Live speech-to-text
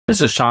This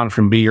is Sean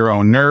from Be Your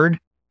Own Nerd.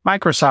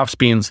 Microsoft's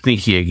being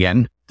sneaky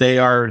again. They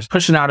are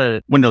pushing out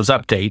a Windows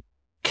update,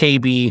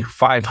 KB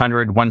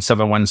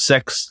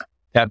 500-1716,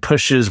 that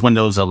pushes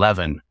Windows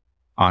 11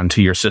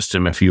 onto your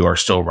system if you are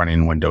still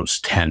running Windows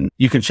 10.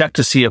 You can check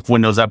to see if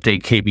Windows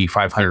Update KB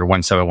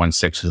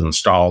 500-1716 is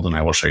installed, and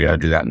I will show you how to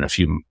do that in a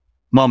few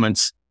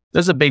moments.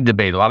 There's a big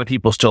debate. A lot of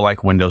people still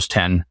like Windows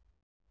 10.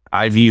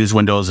 I've used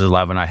Windows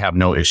 11. I have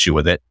no issue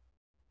with it.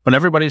 But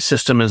everybody's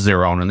system is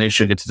their own, and they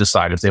should get to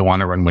decide if they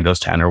want to run Windows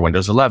 10 or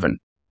Windows 11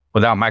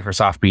 without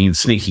Microsoft being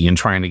sneaky and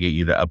trying to get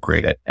you to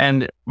upgrade it.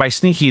 And by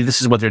sneaky,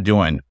 this is what they're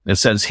doing. It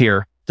says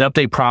here, the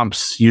update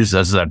prompts use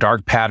as a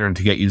dark pattern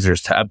to get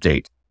users to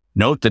update.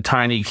 Note the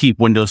tiny Keep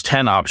Windows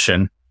 10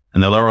 option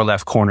in the lower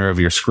left corner of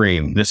your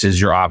screen. This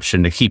is your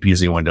option to keep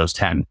using Windows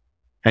 10.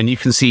 And you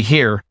can see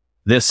here,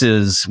 this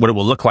is what it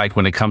will look like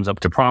when it comes up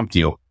to prompt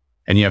you.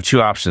 And you have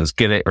two options,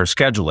 get it or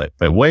schedule it.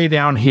 But way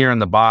down here in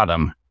the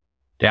bottom,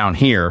 down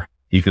here,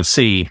 you can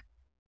see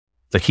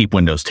the Keep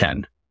Windows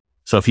 10.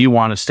 So if you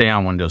want to stay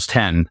on Windows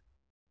 10,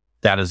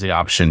 that is the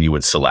option you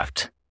would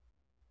select.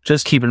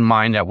 Just keep in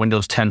mind that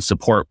Windows 10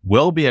 support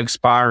will be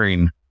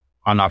expiring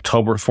on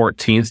October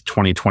 14th,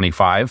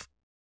 2025.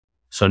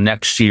 So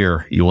next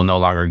year, you will no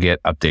longer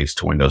get updates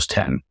to Windows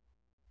 10.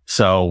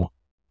 So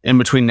in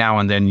between now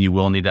and then, you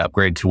will need to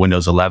upgrade to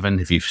Windows 11.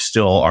 If you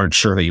still aren't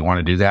sure that you want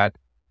to do that,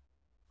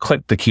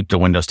 click the Keep the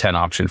Windows 10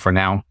 option for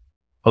now.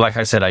 But like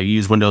I said, I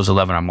use Windows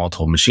 11 on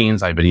multiple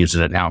machines. I've been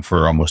using it now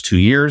for almost 2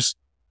 years,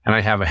 and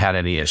I haven't had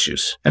any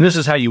issues. And this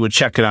is how you would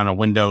check it on a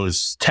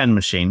Windows 10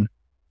 machine.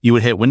 You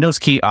would hit Windows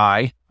key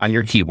I on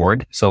your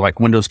keyboard. So like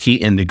Windows key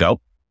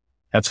Indigo.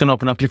 That's going to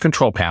open up your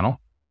control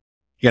panel.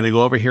 You got to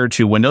go over here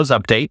to Windows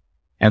Update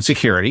and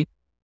Security.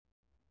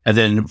 And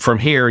then from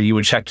here, you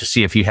would check to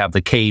see if you have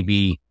the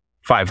KB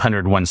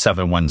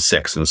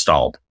 500-1716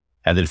 installed.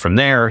 And then from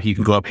there, you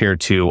can go up here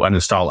to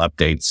Uninstall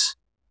Updates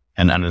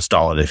and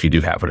uninstall it if you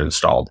do have it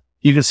installed.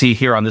 You can see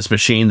here on this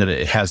machine that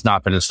it has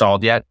not been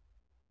installed yet.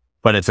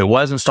 But if it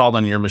was installed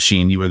on your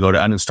machine, you would go to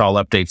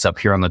Uninstall Updates up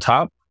here on the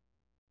top.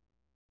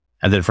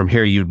 And then from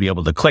here, you'd be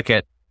able to click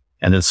it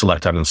and then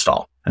select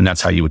Uninstall. And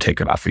that's how you would take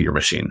it off of your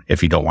machine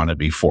if you don't want to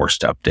be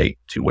forced to update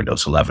to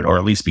Windows 11, or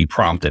at least be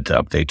prompted to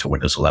update to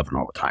Windows 11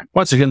 all the time.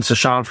 Once again, this is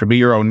Sean for Be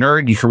Your Own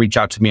Nerd. You can reach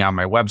out to me on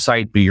my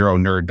website,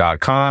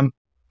 BeYourOwnNerd.com.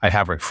 I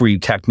have a free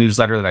tech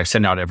newsletter that I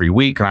send out every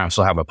week, and I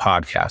also have a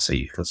podcast that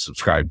you can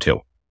subscribe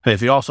to. And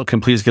if you also can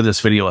please give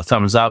this video a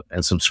thumbs up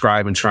and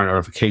subscribe and turn on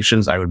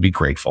notifications, I would be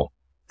grateful.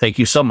 Thank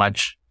you so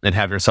much, and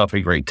have yourself a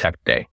great tech day.